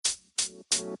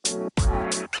Hello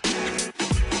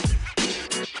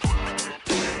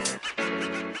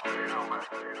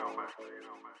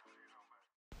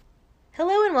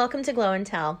and welcome to Glow and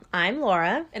Tell. I'm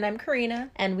Laura. And I'm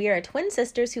Karina. And we are twin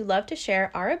sisters who love to share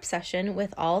our obsession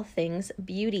with all things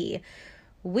beauty.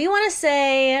 We want to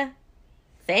say,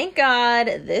 thank God,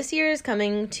 this year is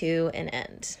coming to an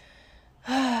end.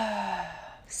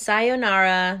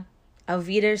 Sayonara, Auf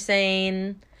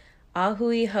Wiedersehen,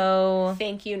 Ahui ho.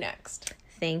 Thank you next.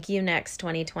 Thank you next,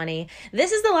 2020.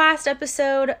 This is the last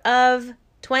episode of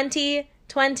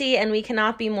 2020, and we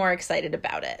cannot be more excited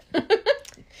about it.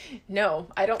 No,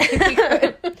 I don't think we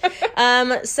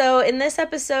could. So in this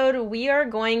episode, we are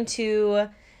going to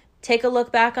take a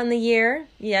look back on the year.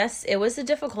 Yes, it was a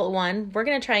difficult one. We're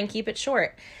going to try and keep it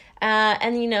short.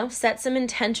 And, set some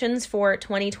intentions for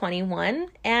 2021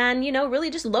 and,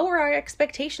 really just lower our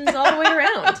expectations all the way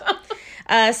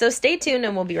around. So stay tuned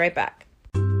and we'll be right back.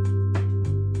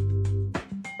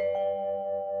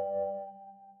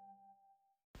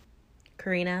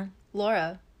 Karina.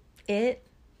 Laura. It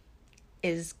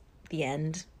is the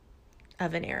end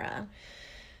of an era.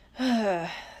 The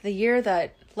year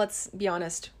that, let's be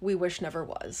honest, we wish never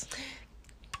was.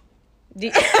 Do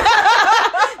you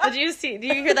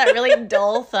hear that really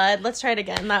dull thud? Let's try it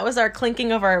again. That was our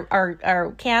clinking of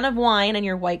our can of wine and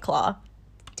your White Claw.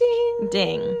 Ding.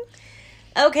 Ding.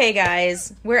 Okay,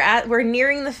 guys, we're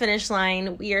nearing the finish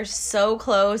line. We are so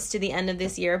close to the end of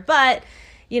this year, but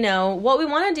what we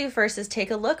want to do first is take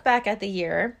a look back at the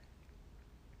year.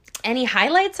 Any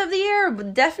highlights of the year?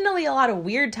 Definitely a lot of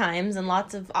weird times and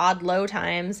lots of odd low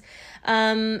times.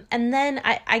 And then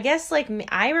I guess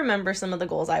I remember some of the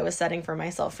goals I was setting for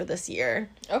myself for this year.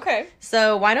 Okay.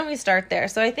 So why don't we start there?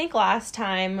 So I think last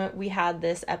time we had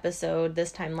this episode,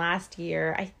 this time last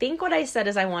year, I think what I said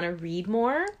is I want to read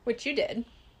more. Which you did.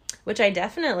 Which I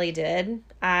definitely did.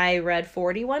 I read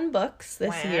 41 books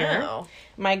this year.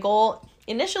 My goal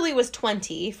initially was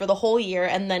 20 for the whole year,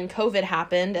 and then COVID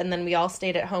happened, and then we all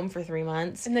stayed at home for 3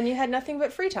 months. And then you had nothing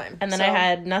but free time. And then I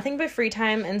had nothing but free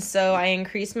time, and so I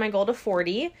increased my goal to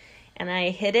 40, and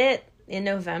I hit it in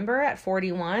November at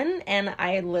 41, and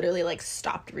I literally,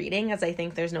 stopped reading, as I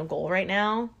think there's no goal right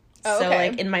now. Oh,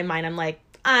 okay. So, in my mind, I'm like,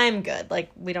 I'm good.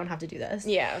 We don't have to do this.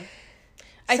 Yeah.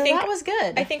 I think that was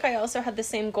good. I think I also had the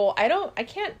same goal. I don't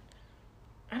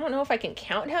know if I can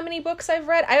count how many books I've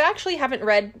read. I actually haven't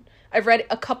read... I've read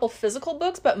a couple physical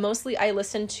books, but mostly I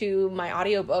listen to my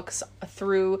audiobooks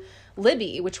through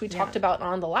Libby, which we talked about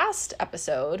on the last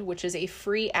episode, which is a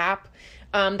free app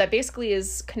that basically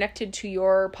is connected to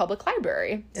your public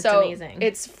library. It's amazing.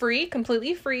 It's free,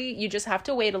 completely free. You just have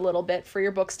to wait a little bit for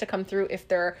your books to come through if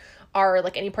there are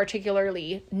any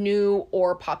particularly new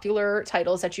or popular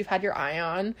titles that you've had your eye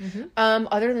on. Mm-hmm.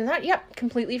 Other than that,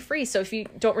 completely free. So if you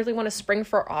don't really want to spring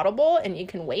for Audible and you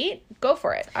can wait, go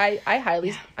for it. I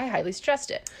highly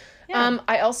suggest it. Yeah.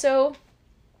 I also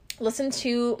listened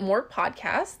to more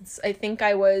podcasts. I think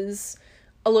I was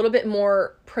a little bit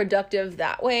more productive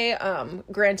that way.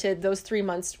 Granted, those 3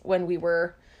 months when we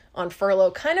were on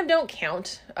furlough kind of don't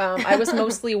count. I was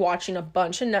mostly watching a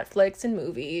bunch of Netflix and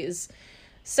movies.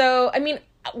 So, I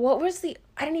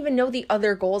didn't even know the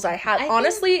other goals I had.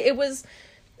 Honestly, it was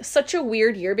such a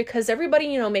weird year because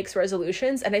everybody, makes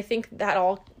resolutions. And I think that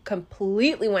all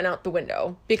completely went out the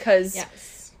window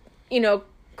because,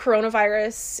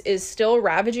 coronavirus is still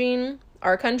ravaging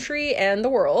our country and the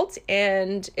world.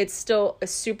 And it's still a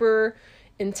super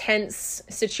intense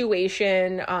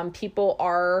situation. People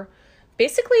are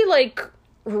basically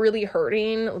really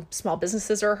hurting. Small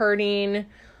businesses are hurting.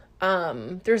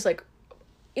 There's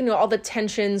all the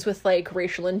tensions with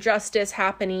racial injustice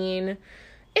happening.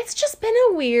 It's just been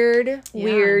a weird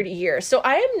year. So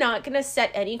I am not going to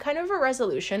set any kind of a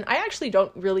resolution. I actually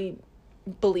don't really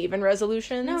believe in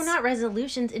resolutions. No, not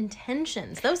resolutions,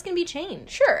 intentions. Those can be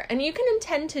changed. Sure. And you can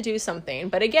intend to do something.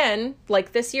 But again,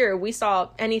 this year, we saw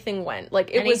anything went.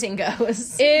 Anything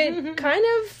goes. It kind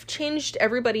of changed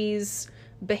everybody's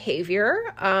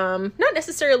behavior, not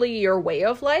necessarily your way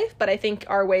of life, but I think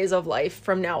our ways of life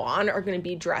from now on are going to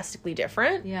be drastically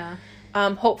different. Yeah.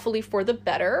 Hopefully for the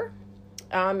better.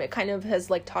 It kind of has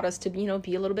taught us to be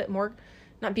a little bit more,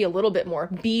 not be a little bit more,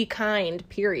 be kind,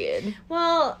 period.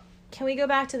 Well, can we go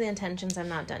back to the intentions? I'm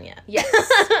not done yet. Yes.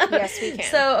 Yes, we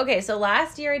can. So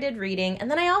last year I did reading, and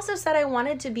then I also said I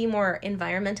wanted to be more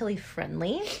environmentally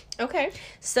friendly. Okay.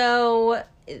 So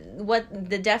what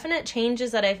the definite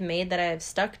changes that I've made that I've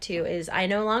stuck to is I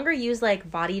no longer use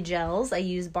body gels. I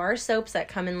use bar soaps that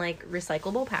come in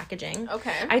recyclable packaging.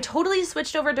 Okay. I totally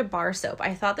switched over to bar soap.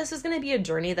 I thought this was going to be a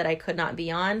journey that I could not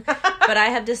be on, but I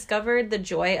have discovered the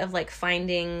joy of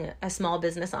finding a small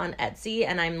business on Etsy,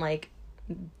 and I'm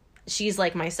she's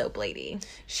like my soap lady.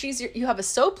 You have a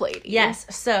soap lady. Yes.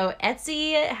 So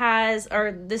Etsy has,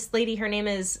 or this lady, her name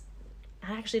is,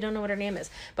 I actually don't know what her name is,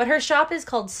 but her shop is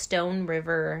called Stone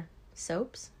River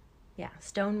Soaps. Yeah,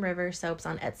 Stone River Soaps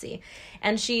on Etsy.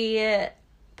 And she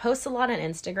posts a lot on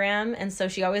Instagram, and so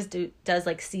she always does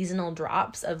like seasonal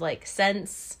drops of like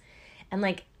scents, and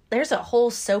like there's a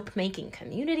whole soap making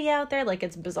community out there. Like,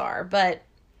 it's bizarre, but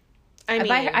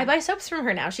I buy soaps from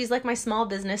her now. She's like my small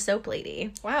business soap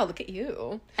lady. Wow, look at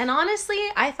you. And honestly,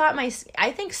 I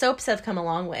think soaps have come a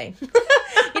long way.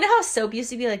 You know how soap used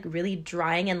to be like really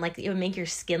drying and like it would make your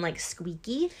skin like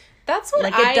squeaky? That's what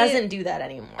it doesn't do that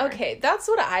anymore. Okay, that's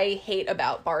what I hate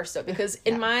about bar soap, because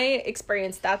in my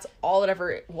experience, that's all it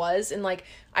ever was. And like,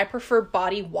 I prefer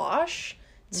body wash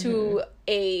to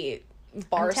a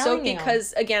bar soap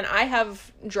because, again, I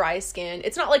have dry skin.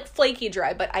 It's not like flaky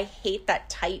dry, but I hate that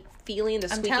tight feeling, the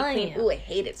squeaky clean. Ooh, I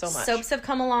hate it so much. Soaps have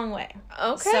come a long way.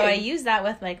 Okay. So I use that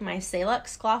with like my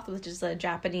Salux cloth, which is a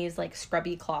Japanese like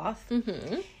scrubby cloth.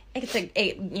 Mm-hmm. It's like,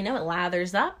 it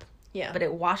lathers up. Yeah. But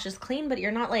it washes clean, but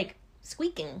you're not like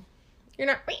squeaking. You're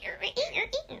not.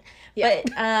 Yeah.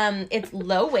 But it's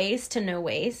low waste to no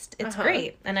waste. It's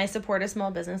great. And I support a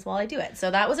small business while I do it.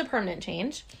 So that was a permanent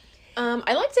change.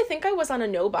 I like to think I was on a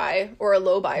no-buy or a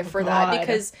low-buy for that,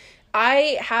 because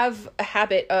I have a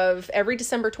habit of every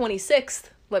December 26th,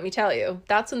 let me tell you,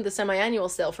 that's when the semi-annual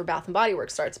sale for Bath & Body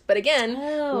Works starts. But again,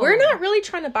 we're not really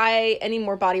trying to buy any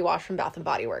more body wash from Bath &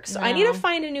 Body Works. So I need to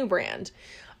find a new brand.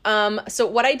 So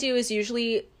what I do is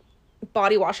usually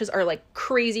body washes are like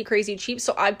crazy, crazy cheap.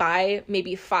 So I buy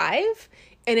maybe 5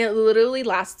 and it literally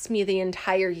lasts me the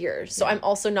entire year. So I'm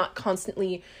also not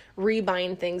constantly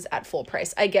rebuying things at full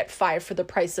price. I get 5 for the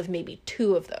price of maybe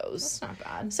 2 of those. That's not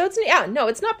bad. So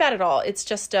it's not bad at all. It's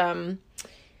just,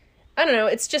 I don't know.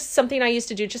 It's just something I used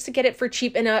to do just to get it for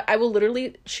cheap. And I will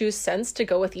literally choose scents to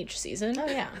go with each season. Oh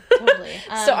yeah, totally.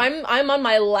 So I'm on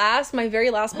my very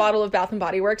last bottle of Bath &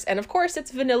 Body Works. And of course it's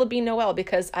Vanilla Bean Noel,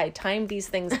 because I timed these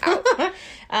things out.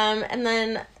 And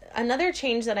then another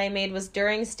change that I made was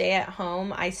during stay at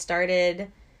home, I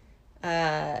started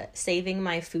saving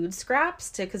my food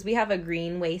scraps because we have a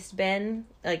green waste bin.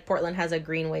 Like Portland has a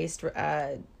green waste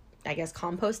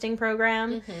composting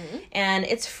program. Mm-hmm. And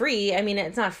it's free. I mean,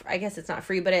 I guess it's not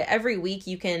free, but every week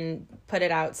you can put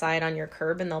it outside on your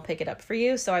curb and they'll pick it up for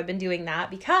you. So I've been doing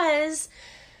that because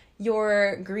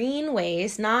your green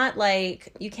waste, not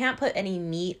like, you can't put any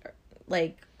meat,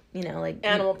 like, like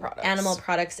animal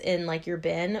products in like your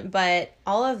bin, but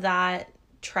all of that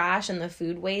trash and the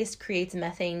food waste creates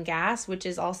methane gas, which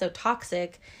is also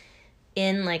toxic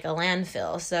in like a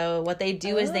landfill. So what they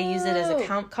do is they use it as a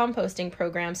composting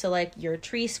program. So like your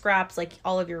tree scraps, like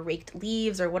all of your raked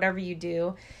leaves or whatever you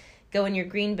do, go in your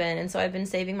green bin. And so I've been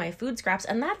saving my food scraps,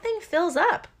 and that thing fills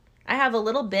up. I have a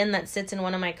little bin that sits in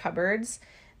one of my cupboards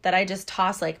that I just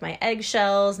toss like my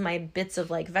eggshells, my bits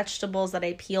of like vegetables that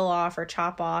I peel off or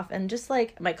chop off, and just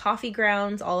like my coffee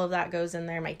grounds, all of that goes in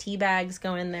there. My tea bags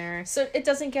go in there. So it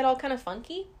doesn't get all kind of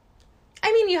funky?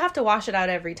 I mean, you have to wash it out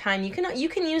every time. You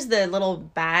can use the little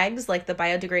bags, like the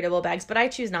biodegradable bags, but I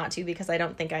choose not to because I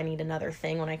don't think I need another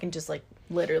thing when I can just like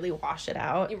literally wash it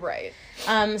out. You're right.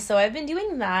 So I've been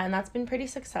doing that, and that's been pretty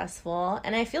successful.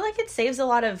 And I feel like it saves a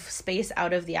lot of space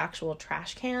out of the actual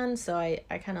trash can, so I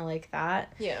kind of like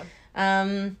that. Yeah.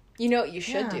 You know what you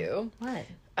should do?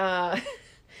 What?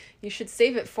 You should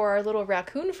save it for our little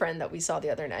raccoon friend that we saw the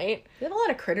other night. We have a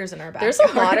lot of critters in our backyard.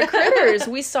 There's a lot of critters.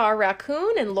 We saw a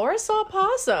raccoon and Laura saw a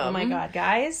possum. Oh my God,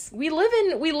 guys. We live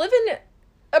in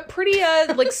a pretty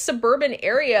like suburban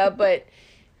area, but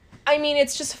I mean,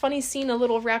 it's just funny seeing a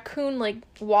little raccoon like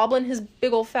wobbling his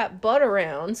big old fat butt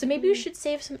around. So maybe we should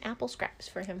save some apple scraps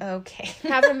for him. Okay.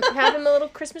 have him a little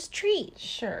Christmas tree.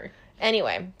 Sure.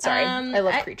 Anyway, sorry. I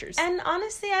love creatures. And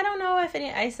honestly, I don't know if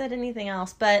I said anything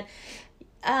else, but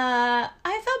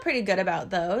I felt pretty good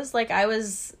about those. Like I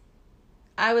was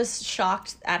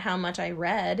shocked at how much I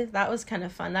read. That was kind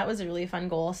of fun. That was a really fun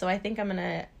goal. So I think I'm going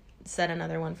to set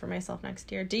another one for myself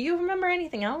next year. Do you remember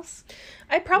anything else?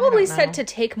 I probably said to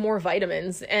take more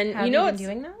vitamins, and Have you know been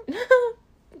doing that?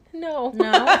 No.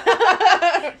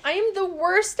 I am the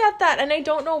worst at that, and I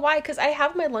don't know why, because I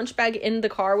have my lunch bag in the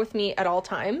car with me at all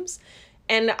times.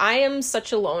 And I am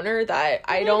such a loner that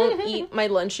I don't eat my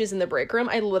lunches in the break room.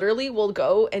 I literally will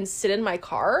go and sit in my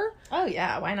car. Oh,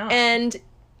 yeah. Why not? And,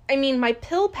 I mean, my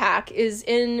pill pack is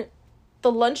in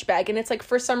the lunch bag. And it's like,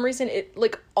 for some reason, it,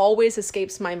 like, always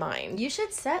escapes my mind. You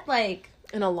should set, like...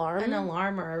 An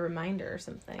alarm or a reminder or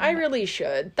something. I really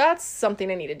should. That's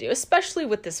something I need to do, especially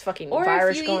with this fucking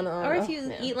virus going on. Or if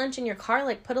you eat lunch in your car,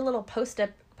 like, put a little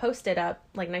post-it post it up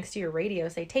like next to your radio,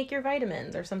 say take your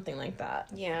vitamins or something like that.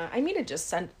 Yeah, I need to just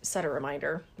set a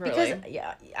reminder, really. Because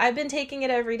yeah, I've been taking it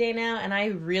every day now, and I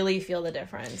really feel the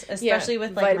difference, especially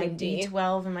with like my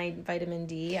B12 and my vitamin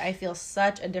D. I feel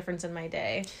such a difference in my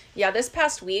day. Yeah, this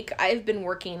past week I've been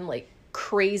working like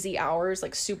crazy hours,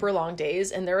 like super long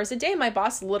days, and there was a day my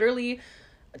boss literally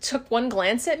took one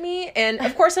glance at me, and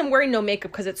of course I'm wearing no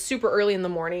makeup because it's super early in the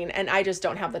morning and I just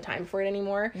don't have the time for it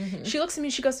anymore. She looks at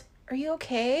me, she goes, "Are you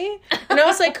okay?" And I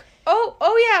was like,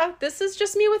 oh yeah, this is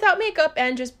just me without makeup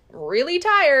and just really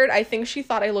tired. I think she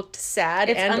thought I looked sad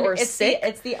or sick.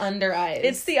 It's the under eyes.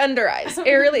 It's the under eyes.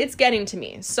 It's getting to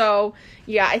me. So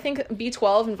yeah, I think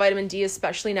B12 and vitamin D,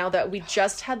 especially now that we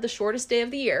just had the shortest day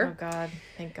of the year. Oh God,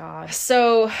 thank God.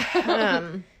 So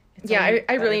yeah,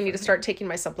 I really need to start taking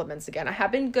my supplements again. I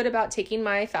have been good about taking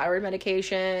my thyroid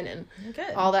medication and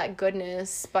all that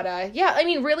goodness. But yeah, I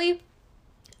mean, really,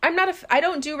 I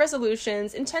don't do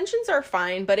resolutions. Intentions are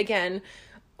fine. But again,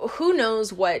 who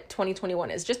knows what 2021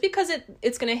 is? Just because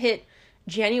it's going to hit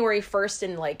January 1st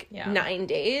in like 9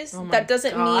 days, that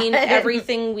doesn't mean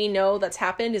everything we know that's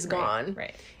happened is gone.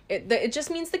 Right. It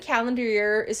just means the calendar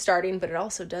year is starting, but it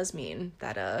also does mean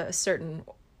that a certain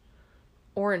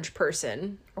orange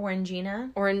person,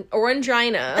 Orangina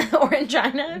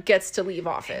gets to leave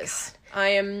office. I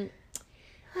am,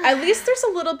 at least there's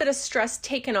a little bit of stress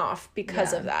taken off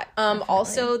because of that.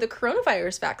 Also the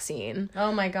coronavirus vaccine.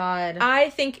 Oh my God. I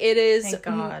think it is, thank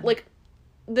God. Like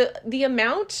the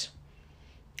amount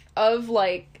of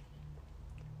like,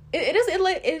 it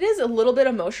is a little bit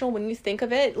emotional when you think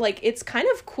of it. Like, it's kind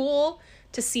of cool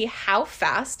to see how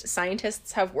fast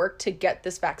scientists have worked to get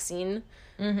this vaccine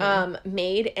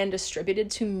made and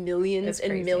distributed to millions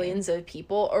and millions of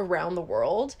people around the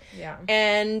world. Yeah.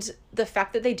 And the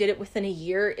fact that they did it within a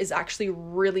year is actually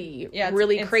really,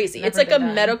 really crazy. It's like a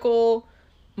medical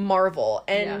marvel.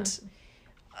 And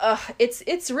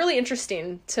it's really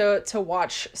interesting to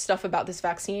watch stuff about this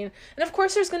vaccine. And of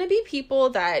course, there's going to be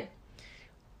people that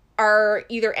are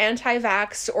either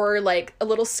anti-vax or like a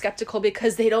little skeptical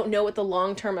because they don't know what the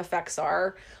long-term effects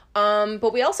are.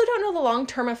 But we also don't know the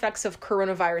long-term effects of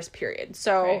coronavirus, period.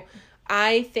 So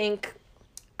I think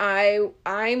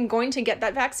I'm going to get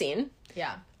that vaccine.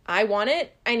 Yeah. I want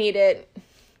it. I need it.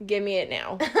 Give me it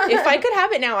now. If I could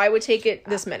have it now, I would take it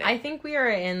this minute. I think we are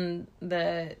in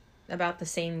about the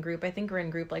same group. I think we're in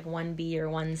group like 1B or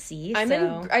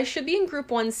 1C. I should be in group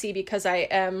 1C because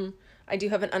I do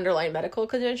have an underlying medical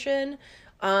condition.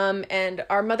 And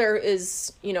our mother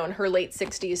is, in her late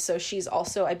 60s, so she's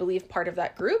also, I believe, part of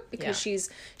that group because she's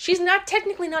not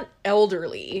technically not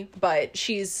elderly, but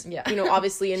she's,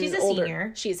 obviously she's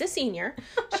senior. She's a senior.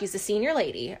 She's a senior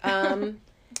lady.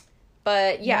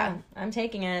 But yeah, I'm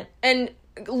taking it. And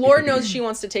Lord knows she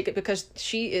wants to take it because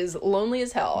she is lonely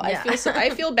as hell. Yeah. I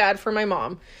feel bad for my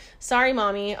mom. Sorry,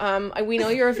 Mommy. We know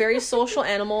you're a very social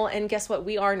animal, and guess what?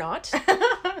 We are not,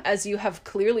 as you have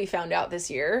clearly found out this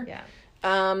year. Yeah.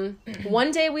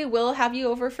 One day we will have you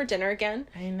over for dinner again.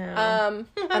 I know.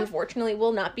 Unfortunately,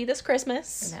 will not be this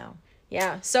Christmas. No.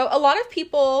 Yeah. So a lot of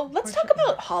people, let's talk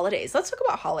about holidays. Let's talk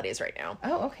about holidays right now.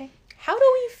 Oh, okay. How do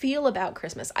we feel about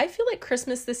Christmas? I feel like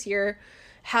Christmas this year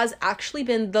has actually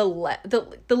been the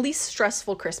least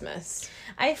stressful Christmas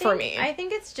for me. I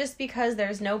think it's just because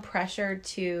there's no pressure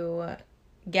to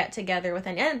get together with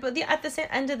any, but at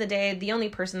the end of the day, the only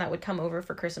person that would come over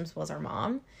for Christmas was our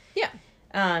mom. Yeah.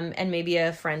 And maybe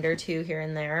a friend or two here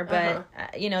and there. But,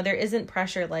 there isn't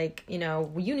pressure like, you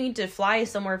need to fly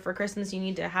somewhere for Christmas. You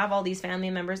need to have all these family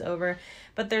members over.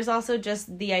 But there's also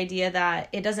just the idea that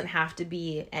it doesn't have to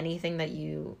be anything that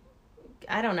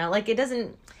I don't know, like it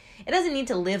doesn't need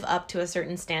to live up to a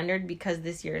certain standard because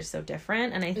this year is so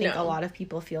different. And I think a lot of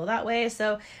people feel that way.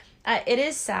 So it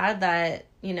is sad that,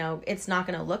 it's not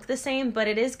going to look the same, but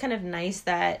it is kind of nice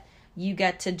that you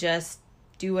get to just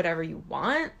do whatever you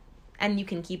want. And you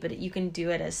can you can do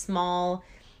it as small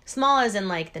as in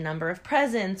like the number of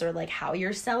presents or like how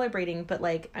you're celebrating. But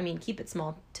like, keep it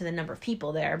small to the number of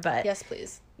people there. But yes,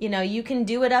 please. You can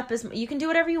do it you can do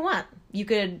whatever you want. You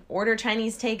could order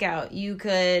Chinese takeout. You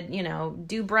could,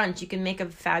 do brunch. You can make a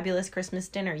fabulous Christmas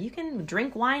dinner. You can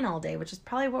drink wine all day, which is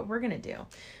probably what we're going to do.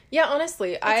 Yeah,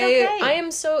 honestly, I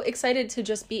am so excited to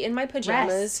just be in my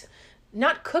pajamas, Rest.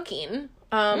 Not cooking.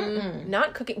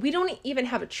 Not cooking. We don't even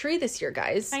have a tree this year,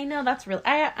 guys. I know, that's really.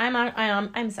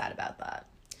 I'm sad about that.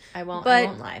 I won't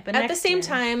lie. But at the same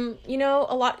time,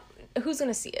 a lot. Who's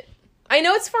gonna see it? I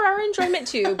know it's for our enjoyment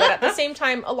too, but at the same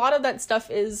time, a lot of that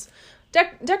stuff is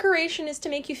decoration is to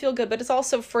make you feel good, but it's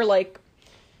also for like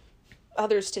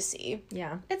others to see.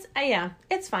 Yeah.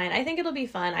 It's fine. I think it'll be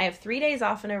fun. I have 3 days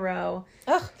off in a row.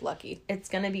 Ugh, lucky. It's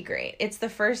going to be great. It's the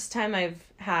first time I've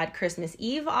had Christmas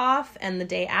Eve off and the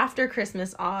day after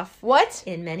Christmas off. What?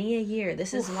 In many a year.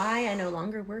 This is why I no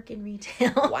longer work in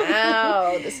retail.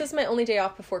 Wow. This is my only day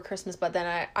off before Christmas, but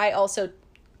then I also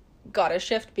got a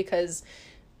shift because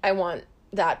I want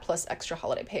that plus extra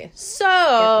holiday pay. So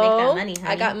make that money, honey.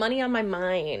 I got money on my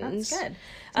mind. That's good.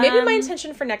 Maybe my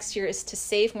intention for next year is to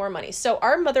save more money. So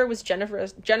our mother was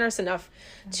generous enough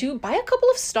to buy a couple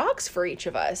of stocks for each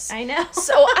of us. I know.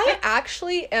 So I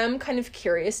actually am kind of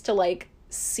curious to like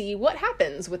see what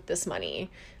happens with this money.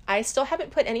 I still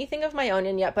haven't put anything of my own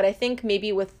in yet, but I think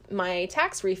maybe with my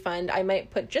tax refund, I might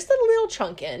put just a little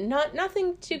chunk in.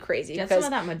 Nothing too crazy. Get some of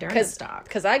that Moderna stock.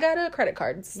 Because I got a credit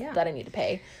cards that I need to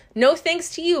pay. No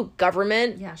thanks to you,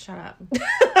 government. Yeah, shut up.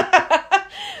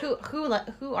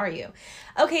 Who are you?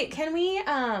 Okay, can we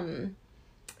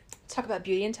talk about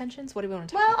beauty intentions? What do we want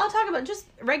to talk Well, about? I'll talk about just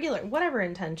regular whatever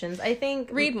intentions. I think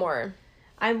read more.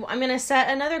 I'm going to set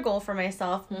another goal for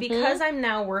myself because I'm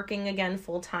now working again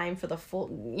full time for the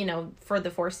for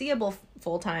the foreseeable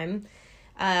full time.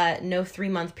 No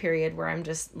 3-month period where I'm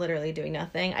just literally doing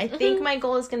nothing. I think my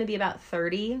goal is going to be about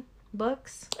 30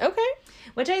 books. Okay.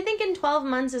 Which I think in 12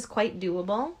 months is quite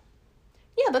doable.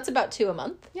 Yeah, that's about 2 a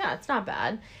month. Yeah, it's not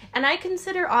bad. And I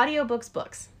consider audiobooks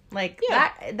books. Like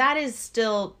that is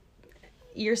still,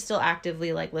 you're still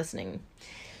actively like listening.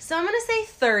 So I'm going to say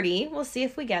 30. We'll see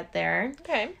if we get there.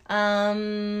 Okay.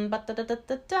 But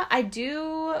I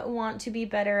do want to be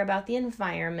better about the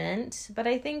environment, but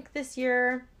I think this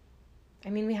year, I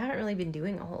mean, we haven't really been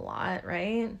doing a whole lot,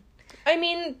 right? I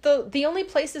mean, the only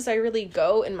places I really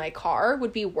go in my car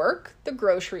would be work, the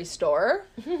grocery store,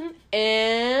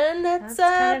 and that's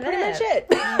pretty much it.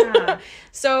 Yeah.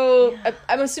 So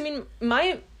I'm assuming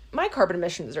my carbon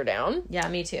emissions are down. Yeah,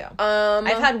 me too.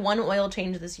 I've had one oil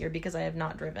change this year because I have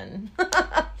not driven.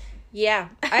 Yeah,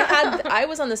 I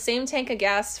was on the same tank of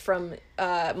gas from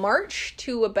March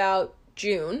to about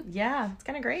June. Yeah, it's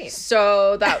kind of great.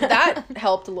 So that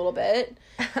helped a little bit.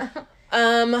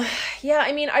 Yeah,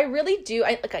 I mean, I really do.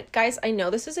 Guys, I know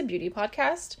this is a beauty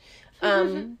podcast,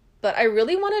 but I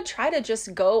really want to try to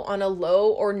just go on a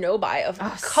low or no buy of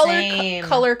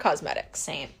color cosmetics.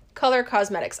 Same. Color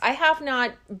cosmetics. I have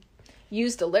not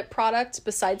used a lip product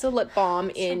besides a lip balm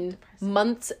in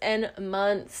months and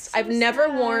months. I've never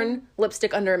worn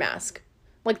lipstick under a mask.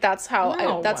 Like that's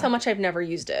how much I've never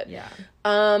used it. Yeah.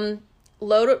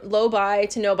 Low buy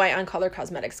to no buy on color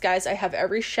cosmetics. Guys, I have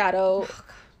every shadow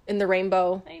in the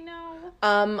rainbow. I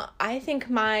know. I think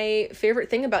my favorite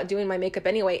thing about doing my makeup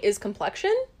anyway is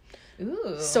complexion.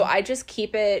 Ooh. So I just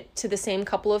keep it to the same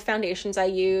couple of foundations I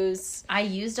use. I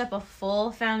used up a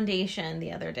full foundation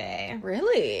the other day.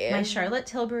 Really? My Charlotte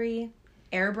Tilbury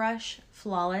Airbrush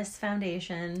Flawless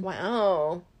Foundation.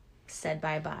 Wow. Said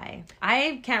bye-bye.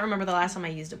 I can't remember the last time I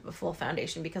used up a full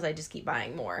foundation because I just keep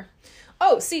buying more.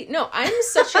 Oh, see, no, I'm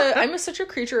such a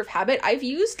creature of habit. I've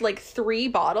used like 3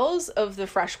 bottles of the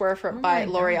Freshwear by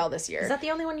L'Oreal this year. Is that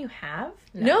the only one you have?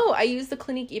 No, I use the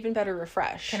Clinique Even Better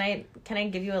Refresh. Can I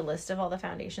give you a list of all the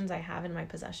foundations I have in my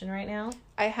possession right now?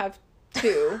 I have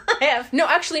 2. I have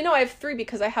I have 3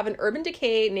 because I have an Urban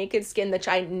Decay Naked Skin that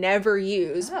I never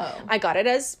use. Oh. I got it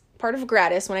as part of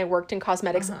gratis when I worked in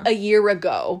cosmetics a year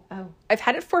ago. Oh. I've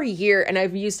had it for a year and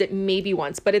I've used it maybe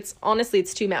once, but it's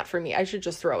too matte for me. I should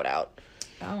just throw it out.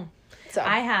 Oh. So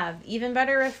I have Even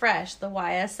Better Refresh, the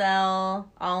YSL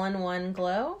All-in-One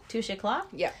Glow Touche Eclat.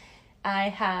 Yeah. I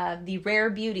have the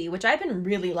Rare Beauty, which I've been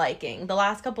really liking. The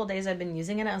last couple of days I've been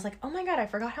using it, I was like, oh my god, I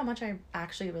forgot how much I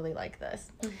actually really like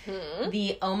this. Mm-hmm.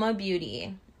 The Oma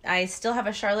Beauty. I still have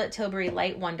a Charlotte Tilbury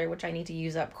Light Wonder, which I need to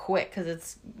use up quick because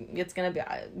it's going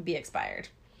to be expired.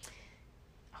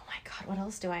 Oh my god, what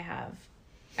else do I have?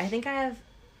 I think I have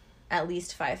at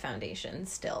least 5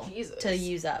 foundations still to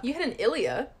use up. You had an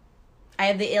Ilia. I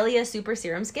have the Ilia Super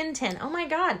Serum Skin Tint. Oh my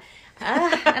god.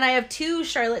 And I have 2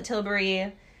 Charlotte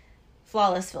Tilbury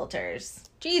Flawless filters.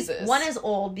 Jesus. One is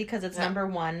old because it's number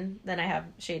 1. Then I have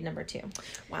shade number 2.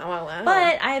 Wow.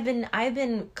 But I've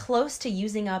been close to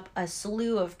using up a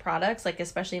slew of products, like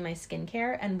especially my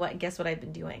skincare. And guess what I've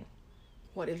been doing?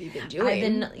 What have you been doing?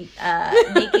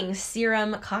 I've been making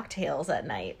serum cocktails at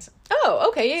night. Oh,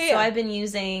 okay, yeah. So I've been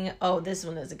using. Oh, this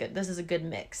is a good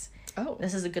mix. Oh,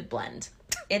 this is a good blend.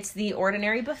 It's the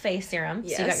Ordinary Buffet Serum.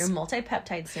 Yes. So you got your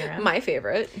multi-peptide serum. My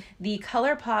favorite. The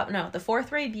the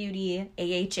Fourth Ray Beauty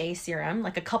AHA serum,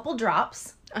 like a couple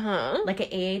drops. Like an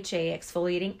AHA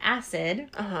exfoliating acid.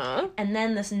 And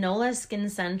then this Nola Skin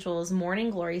Essentials Morning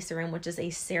Glory Serum, which is a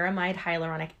ceramide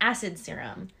hyaluronic acid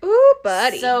serum. Ooh,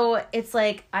 buddy. So it's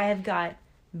like I have got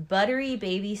buttery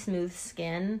baby smooth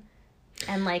skin.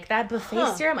 And like that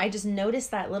buffet serum, I just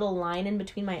noticed that little line in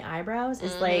between my eyebrows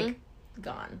is like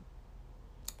gone.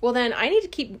 Well, then I need to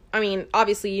keep, I mean,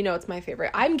 obviously, you know, it's my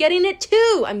favorite. I'm getting it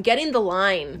too. I'm getting the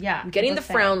line. Yeah. I'm getting the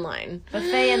buffet. frown line.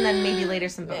 Buffet and then maybe later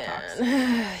some Botox.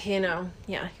 Man. You know,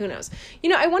 yeah, who knows?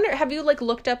 You know, I wonder, have you like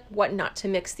looked up what not to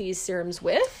mix these serums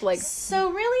with? Like,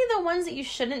 So really the ones that you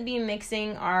shouldn't be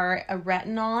mixing are a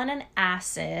retinol and an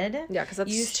acid. yeah, because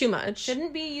that's too much.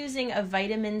 Shouldn't be using a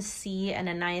vitamin C and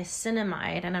a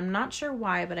niacinamide, and I'm not sure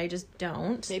why, but I just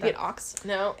don't. Maybe it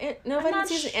no, vitamin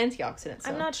C is an antioxidant.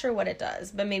 So. I'm not sure what it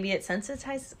does, but maybe it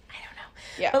sensitizes. I don't know.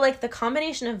 Yeah. But like the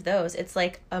combination of those, it's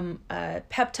like a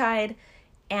peptide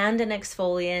and an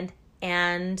exfoliant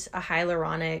and a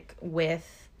hyaluronic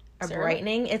with a Serum?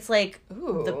 brightening. It's like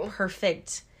Ooh. the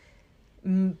perfect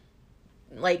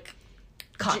like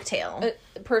cocktail.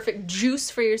 Perfect juice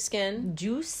for your skin.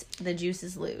 Juice. The juice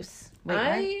is loose.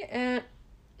 Wait, what?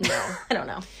 No. I don't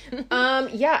know.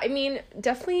 Yeah, I mean,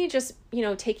 definitely just, you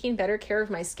know, taking better care of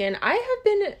my skin. I have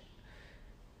been,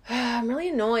 I'm really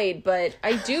annoyed, but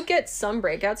I do get some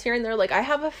breakouts here and there. Like, I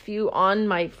have a few on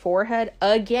my forehead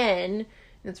again,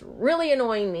 and it's really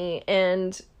annoying me,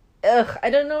 and, I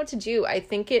don't know what to do. I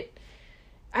think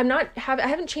I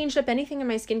haven't changed up anything in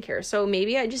my skincare, so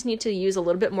maybe I just need to use a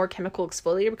little bit more chemical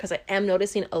exfoliator because I am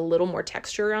noticing a little more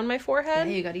texture around my forehead.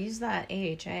 Yeah, you got to use that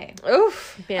AHA.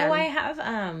 Oof, man. Oh, I have,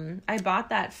 I bought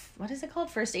that, what is it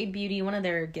called? First Aid Beauty, one of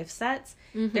their gift sets.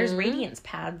 There's radiance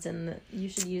pads and you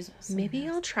should use. Maybe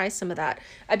I'll try some of that.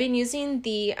 I've been using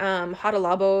the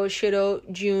Hatalabo Shiro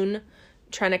June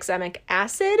tranexamic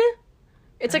acid.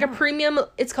 It's like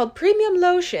it's called premium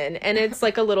lotion, and it's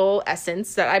like a little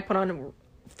essence that I put on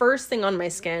first thing on my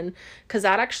skin because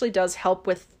that actually does help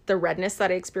with the redness that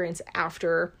I experience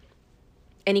after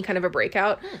any kind of a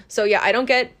breakout. So yeah, I don't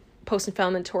get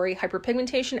post-inflammatory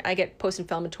hyperpigmentation. I get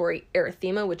post-inflammatory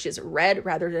erythema, which is red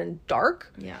rather than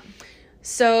dark. Yeah.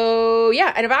 So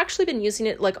yeah, and I've actually been using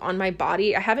it like on my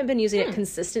body. I haven't been using it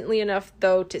consistently enough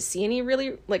though to see any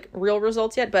really like real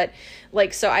results yet, but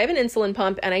like, so I have an insulin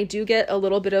pump and I do get a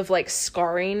little bit of like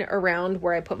scarring around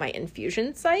where I put my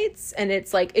infusion sites, and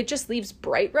it's like, it just leaves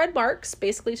bright red marks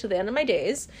basically to the end of my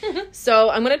days. So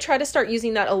I'm going to try to start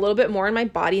using that a little bit more in my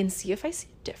body and see if I see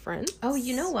a difference. Oh,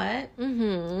 you know what?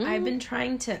 I've been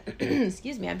trying to,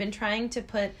 I've been trying to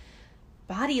put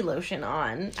body lotion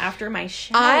on after my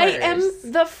showers. I am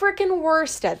the freaking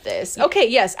worst at this. Okay,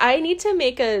 yes, I need to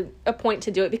make a point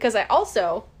to do it because I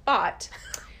also bought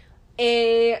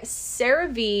a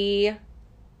CeraVe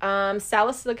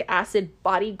salicylic acid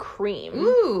body cream.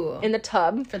 Ooh. In the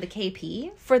tub. For the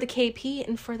KP? For the KP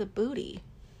and for the booty.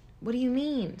 What do you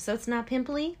mean? So it's not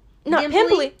pimply? Not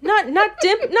pimply. Not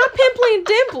pimply and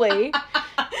dimply.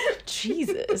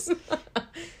 Jesus.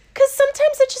 Because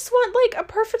sometimes I just want, like, a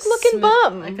perfect looking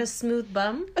bum. Like a smooth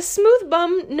bum? A smooth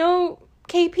bum, no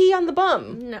KP on the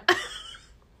bum. No.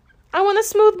 I want a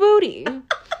smooth booty. I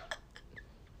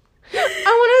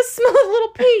want a smooth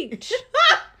little peach.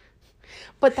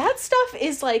 But that stuff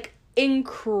is, like,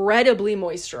 incredibly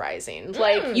moisturizing.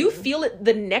 Like, you feel it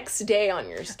the next day on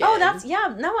your skin. Oh,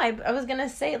 I was gonna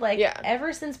say, like,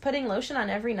 ever since putting lotion on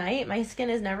every night, my skin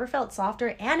has never felt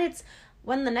softer, and it's,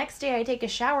 when the next day I take a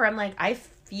shower, I'm like, I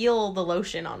feel the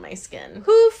lotion on my skin.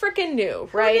 Who freaking knew,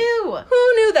 right?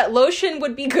 Who knew that lotion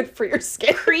would be good for your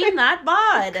skin? Cream that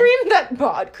bod. Cream that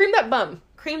bod. Cream that bum.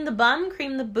 Cream the bum,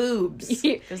 cream the boobs.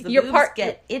 Because the boobs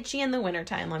get itchy in the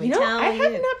wintertime, let me tell you. I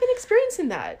have not been experiencing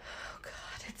that. Oh,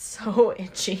 God, it's so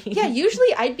itchy. Yeah,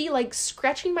 usually I'd be, like,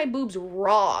 scratching my boobs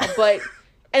raw, but...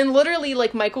 And literally,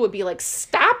 like, Michael would be like,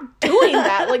 stop doing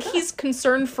that. Like, he's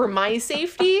concerned for my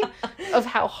safety of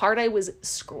how hard I was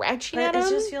scratching at him. It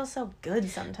just feels so good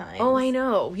sometimes. Oh, I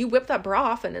know. You whip that bra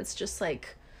off and it's just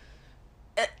like,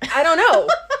 I don't know.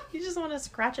 You just want to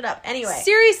scratch it up. Anyway.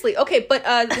 Seriously. Okay, but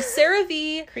the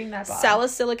CeraVe Cream that bod.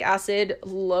 salicylic acid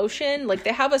lotion, like,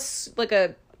 they have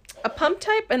a pump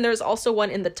type, and there's also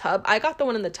one in the tub. I got the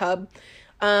one in the tub.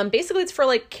 Basically, it's for,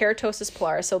 like, keratosis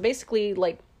pilaris. So, basically,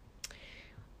 like,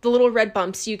 the little red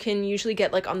bumps you can usually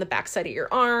get, like, on the backside of your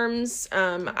arms.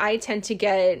 I tend to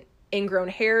get ingrown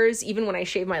hairs. Even when I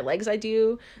shave my legs, I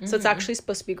do. So it's actually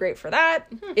supposed to be great for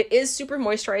that. It is super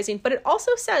moisturizing, but it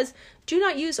also says, do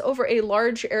not use over a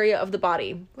large area of the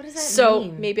body. What does that mean? So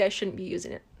maybe I shouldn't be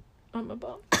using it on my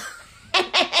bum.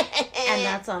 And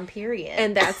that's on period.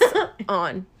 And that's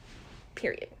on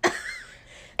period.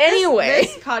 Anyway,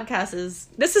 this podcast is...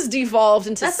 This has devolved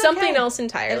into That's something okay. else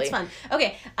entirely. It's fun.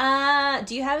 Okay,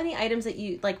 do you have any items that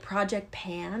you, like Project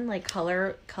Pan, like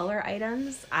color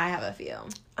items? I have a few.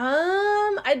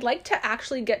 I'd like to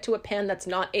actually get to a pan that's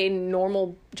not a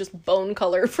normal just bone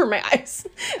color for my eyes.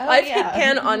 Oh, I've yeah.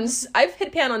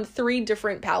 hit pan on 3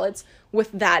 different palettes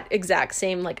with that exact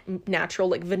same like natural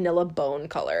like vanilla bone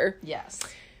color. Yes.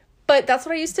 But that's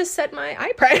what I used to set my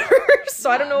eye primer,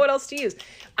 so I don't know what else to use.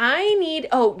 I need,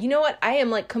 you know what? I am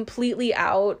like completely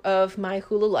out of my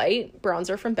Hoola Light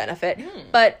bronzer from Benefit,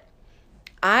 but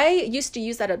I used to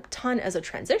use that a ton as a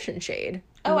transition shade.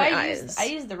 I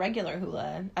use the regular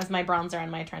Hoola as my bronzer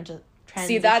and my transition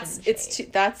See, that's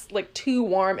like too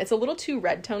warm. It's a little too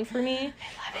red tone for me.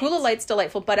 Hoola Light's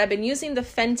delightful, but I've been using the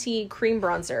Fenty cream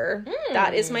bronzer.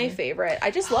 That is my favorite.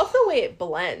 I just love the way it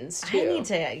blends too.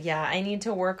 I need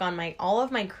to work on all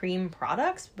of my cream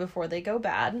products before they go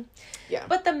bad. Yeah.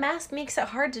 But the mask makes it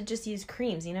hard to just use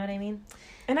creams, you know what I mean?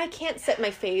 And I can't set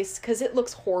my face because it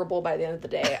looks horrible by the end of the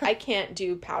day. I can't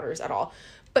do powders at all.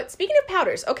 But speaking of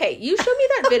powders, okay, you showed me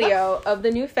that video of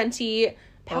the new Fenty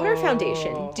powder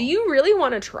foundation. Do you really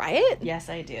want to try it? Yes,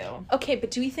 I do. Okay,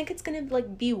 but do you think it's gonna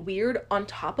like be weird on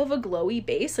top of a glowy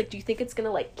base? Like, do you think it's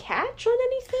gonna like catch on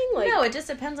anything? Like, no, it just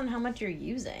depends on how much you're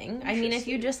using. I mean, if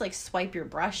you just like swipe your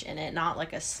brush in it, not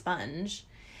like a sponge.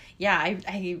 Yeah, I'm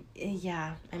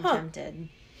tempted.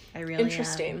 I really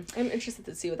interesting. I'm interested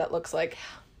to see what that looks like.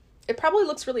 It probably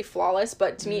looks really flawless,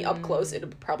 but to me, up close, it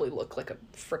would probably look like a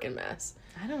freaking mess.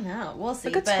 I don't know. We'll see.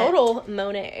 Like a total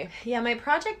Monet. Yeah, my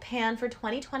Project Pan for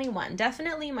 2021.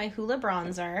 Definitely my Hoola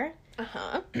bronzer.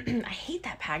 Uh-huh. I hate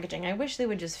that packaging. I wish they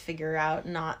would just figure out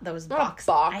not those boxes.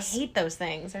 Box. I hate those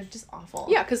things. They're just awful.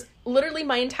 Yeah, because literally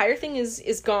my entire thing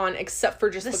is gone except for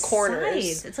just the corners.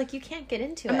 Sides. It's like you can't get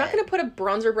into I'm not going to put a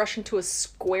bronzer brush into a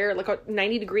square, like a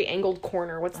 90-degree angled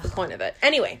corner. What's the point of it?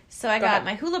 Anyway. So I got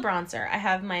my Hoola bronzer. I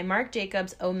have my Marc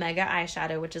Jacobs Omega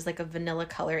eyeshadow, which is like a vanilla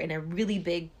color in a really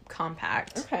big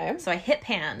compact. Okay. So I hit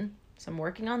pan. So I'm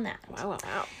working on that. Wow.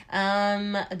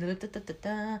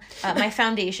 My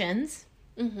foundations.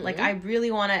 Mm-hmm. Like, I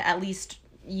really want to at least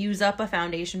use up a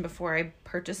foundation before I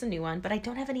purchase a new one, but I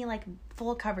don't have any, like,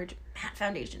 full coverage matte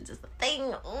foundations is the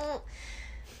thing.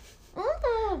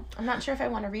 I'm not sure if I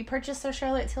want to repurchase a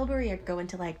Charlotte Tilbury or go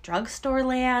into, like, drugstore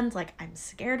land. Like, I'm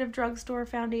scared of drugstore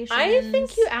foundations. I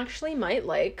think you actually might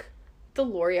like the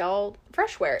L'Oreal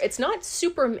Fresh Wear. It's not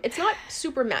super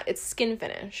matte. It's skin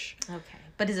finish. Okay.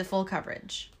 But is it full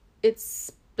coverage?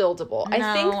 It's buildable. No,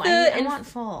 I think I want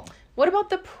full. What about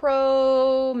the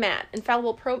Pro Matte?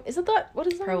 Infallible Pro... Is it that? What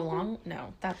is that? Pro Long?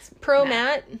 No, that's... Pro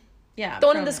Matte? Yeah. The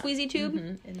one in the squeezy tube?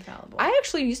 Mm-hmm. Infallible. I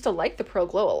actually used to like the Pro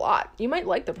Glow a lot. You might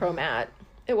like the Pro Matte.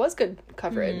 It was good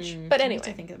coverage. But anyway. I need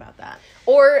to think about that.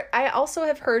 Or I also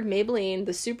have heard Maybelline,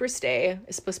 the Superstay,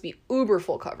 is supposed to be uber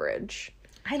full coverage.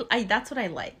 I that's what I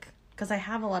like. Because I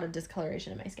have a lot of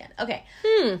discoloration in my skin. Okay.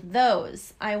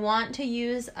 Those. I want to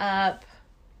use up...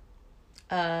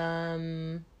 I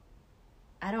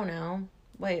don't know.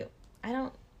 Wait,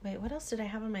 what else did I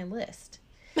have on my list?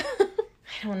 I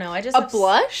don't know. I just a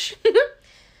blush?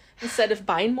 Instead of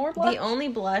buying more blush? The only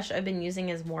blush I've been using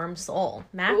is Warm Soul.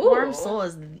 MAC Warm Soul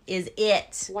is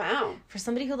it. Wow. For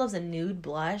somebody who loves a nude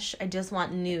blush, I just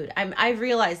want nude. I've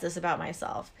realized this about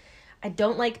myself. I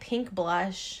don't like pink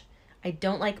blush. I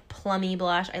don't like plummy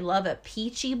blush. I love a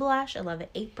peachy blush. I love an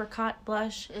apricot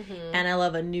blush. Mm-hmm. And I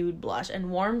love a nude blush.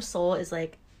 And Warm Soul is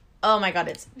like, oh my God,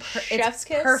 it's Chef's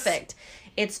kiss? Perfect.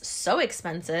 It's so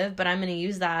expensive, but I'm going to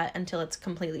use that until it's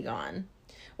completely gone.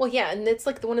 Well, yeah, and it's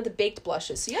like one of the baked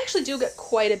blushes. So you actually do get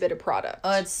quite a bit of product.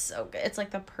 Oh, it's so good. It's like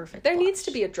the perfect There blush. needs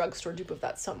to be a drugstore dupe of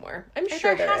that somewhere. I'm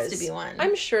sure there has is. to be one.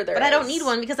 I'm sure there is. But I don't need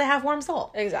one because I have Warm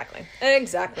Soul. Exactly.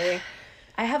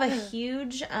 I have a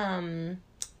huge...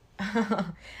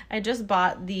 I just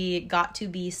bought the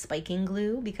Got2b spiking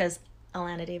glue because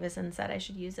Alana Davison said I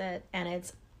should use it. And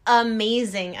it's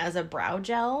amazing as a brow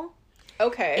gel.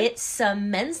 Okay. It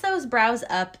cements those brows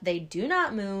up. They do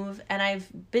not move. And I've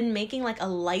been making like a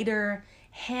lighter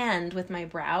hand with my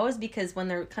brows because when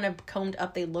they're kind of combed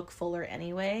up, they look fuller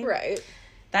anyway. Right.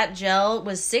 That gel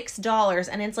was $6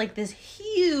 and it's like this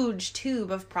huge tube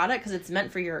of product because it's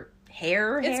meant for your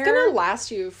hair. It's going to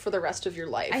last you for the rest of your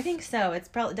life. I think so. It's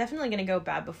definitely going to go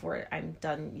bad before I'm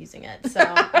done using it. So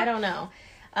I don't know.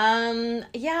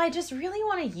 Yeah, I just really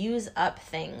want to use up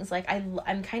things. Like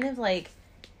I'm kind of like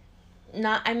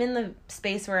I'm in the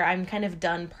space where I'm kind of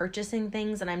done purchasing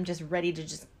things and I'm just ready to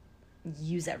just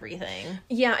use everything.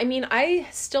 Yeah, I mean, I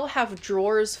still have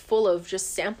drawers full of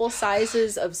just sample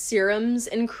sizes of serums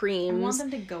and creams. I want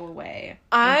them to go away.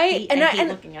 I hate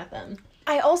looking at them.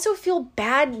 I also feel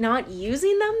bad not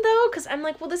using them though, because I'm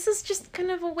like, well, this is just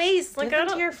kind of a waste. Like, Give them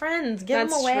to your friends. Give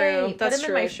them away. True. That's Put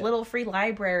them in my little free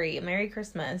library. Merry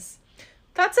Christmas.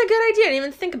 That's a good idea. I didn't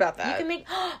even think about that. You can make,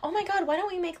 oh my God, why don't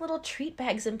we make little treat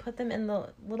bags and put them in the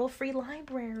little free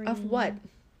library? Of what?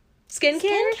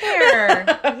 Skincare?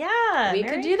 Yeah. We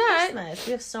could do that. Christmas.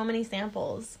 We have so many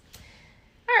samples.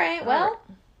 All right, well,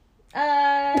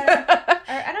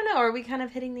 I don't know. Are we kind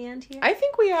of hitting the end here? I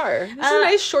think we are. This is a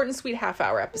nice short and sweet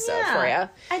half-hour episode for you.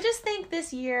 I just think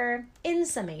this year, in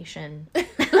summation,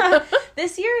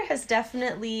 this year has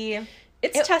definitely...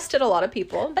 It's tested a lot of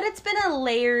people. But it's been a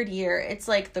layered year. It's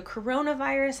like the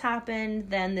coronavirus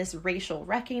happened, then this racial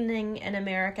reckoning in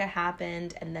America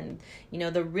happened, and then, you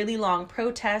know, the really long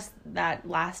protest that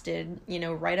lasted, you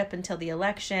know, right up until the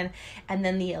election, and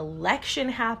then the election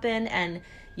happened, and,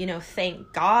 you know,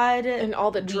 thank God. And all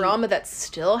the drama that's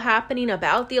still happening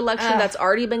about the election that's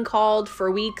already been called for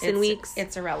weeks and weeks.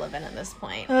 It's irrelevant at this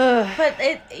point. But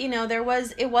it, you know,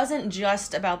 it wasn't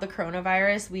just about the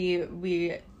coronavirus.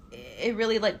 It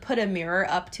really like put a mirror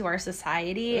up to our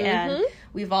society, and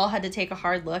we've all had to take a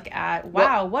hard look at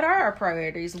what are our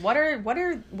priorities? What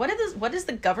does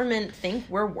the government think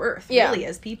we're worth really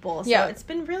as people? So it's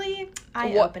been really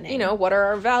eye-opening. You know, what are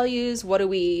our values? What do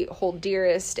we hold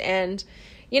dearest? And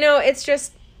you know, it's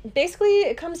just basically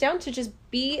it comes down to just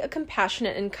be a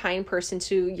compassionate and kind person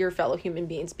to your fellow human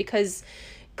beings, because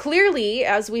clearly,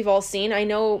 as we've all seen, I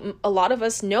know a lot of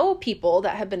us know people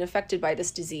that have been affected by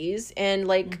this disease, and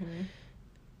like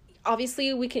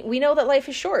obviously we know that life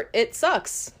is short. It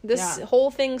sucks. This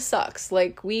whole thing sucks.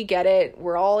 Like, we get it.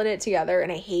 We're all in it together,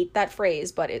 and I hate that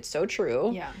phrase, but it's so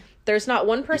true. Yeah. There's not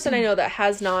one person I know that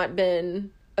has not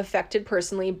been affected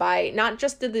personally by not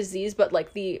just the disease, but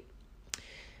like the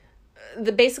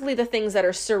basically the things that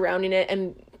are surrounding it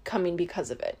and coming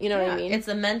because of it. You know what I mean? It's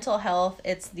the mental health.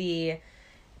 It's the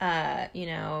you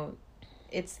know,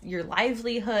 it's your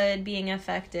livelihood being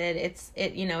affected. It's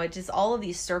just all of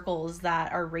these circles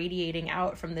that are radiating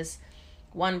out from this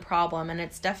one problem. And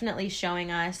it's definitely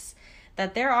showing us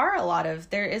that there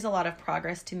is a lot of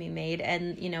progress to be made.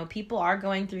 And, you know, people are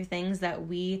going through things that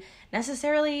we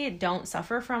necessarily don't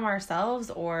suffer from ourselves,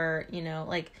 or, you know,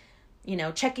 like, you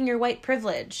know, checking your white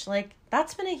privilege. Like,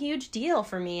 that's been a huge deal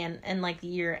for me and like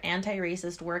your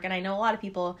anti-racist work. And I know a lot of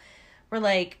people were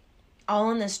like,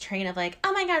 all in this train of like,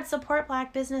 oh my God, support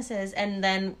Black businesses. And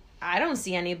then I don't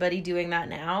see anybody doing that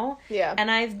now. Yeah. And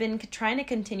I've been trying to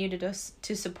continue to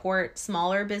support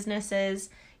smaller businesses,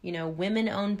 you know,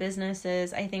 women-owned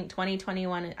businesses. I think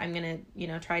 2021, I'm going to, you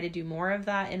know, try to do more of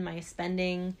that in my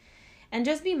spending and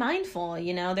just be mindful.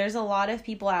 You know, there's a lot of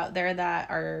people out there that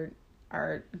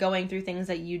are going through things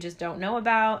that you just don't know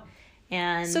about.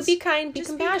 And so be kind, be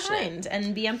compassionate. Be kind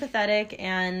and be empathetic,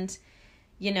 and,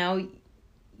 you know,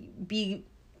 be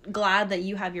glad that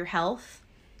you have your health,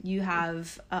 you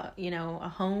have you know, a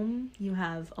home, you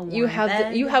have a warm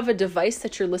bed. You have a device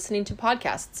that you're listening to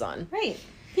podcasts on, right?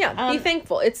 Yeah. Be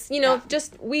thankful. It's, you know,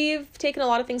 just we've taken a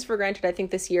lot of things for granted. I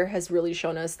think this year has really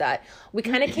shown us that we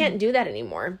kind of can't do that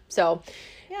anymore. So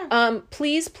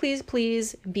please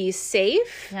be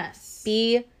safe. Yes.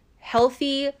 Be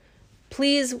healthy.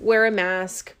 Please wear a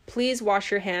mask. Please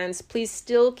wash your hands. Please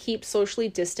still keep socially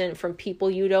distant from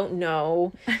people you don't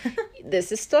know.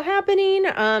 This is still happening.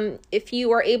 If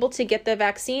you are able to get the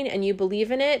vaccine and you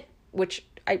believe in it, which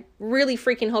I really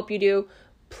freaking hope you do,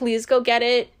 please go get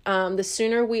it. The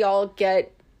sooner we all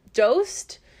get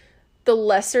dosed, the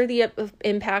lesser the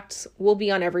impact will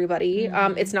be on everybody.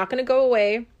 It's not going to go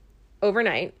away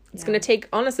overnight. It's going to take,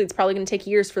 honestly, it's probably going to take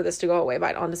years for this to go away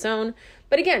on its own.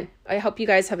 But again, I hope you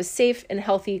guys have a safe and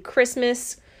healthy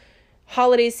Christmas,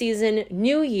 holiday season,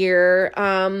 New Year.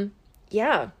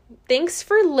 Thanks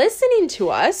for listening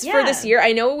to us for this year.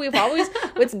 I know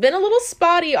it's been a little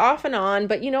spotty off and on,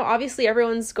 but, you know, obviously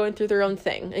everyone's going through their own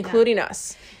thing, including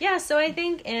us. Yeah, so I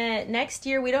think next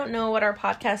year, we don't know what our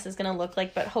podcast is going to look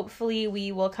like, but hopefully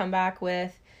we will come back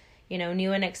with, you know,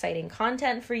 new and exciting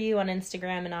content for you on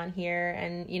Instagram and on here.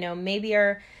 And, you know, maybe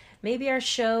our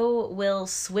show will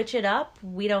switch it up.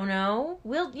 We don't know.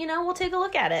 We'll take a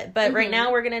look at it. But right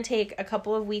now we're going to take a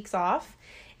couple of weeks off,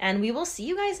 and we will see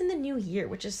you guys in the new year,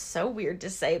 which is so weird to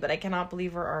say, but I cannot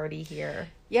believe we're already here.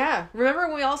 Yeah. Remember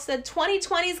when we all said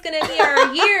 2020 is going to be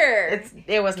our year?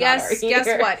 It was not our year.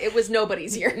 Guess what? It was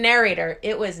nobody's year. Narrator,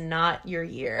 it was not your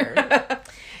year.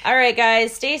 All right,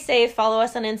 guys, stay safe. Follow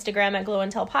us on Instagram at Glow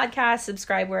and Tell Podcast.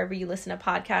 Subscribe wherever you listen to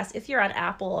podcasts. If you're on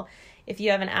Apple, if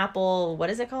you have an Apple, what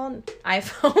is it called?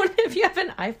 iPhone. If you have an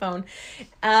iPhone,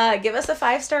 give us a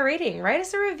 5-star rating. Write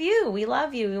us a review. We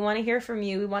love you. We want to hear from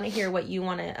you. We want to hear what you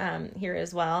want to hear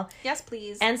as well. Yes,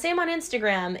 please. And same on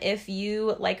Instagram. If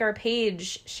you like our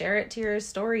page, share it to your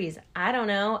stories. I don't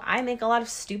know. I make a lot of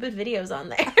stupid videos on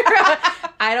there.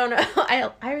 I don't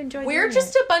know. I enjoy We're doing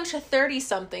just it. a bunch of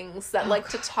 30-somethings that like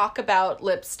to talk about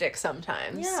lipstick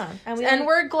sometimes. Yeah. And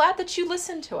we're glad that you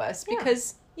listened to us Yeah.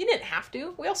 because you didn't have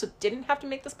to. We also didn't have to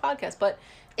make this podcast, but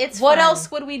It's what fun. else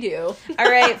would we do?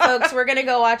 All right, folks, we're going to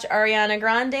go watch Ariana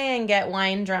Grande and get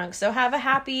wine drunk. So have a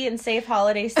happy and safe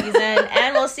holiday season,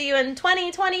 and we'll see you in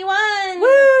 2021. Woo!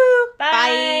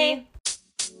 Bye.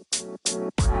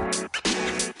 Bye.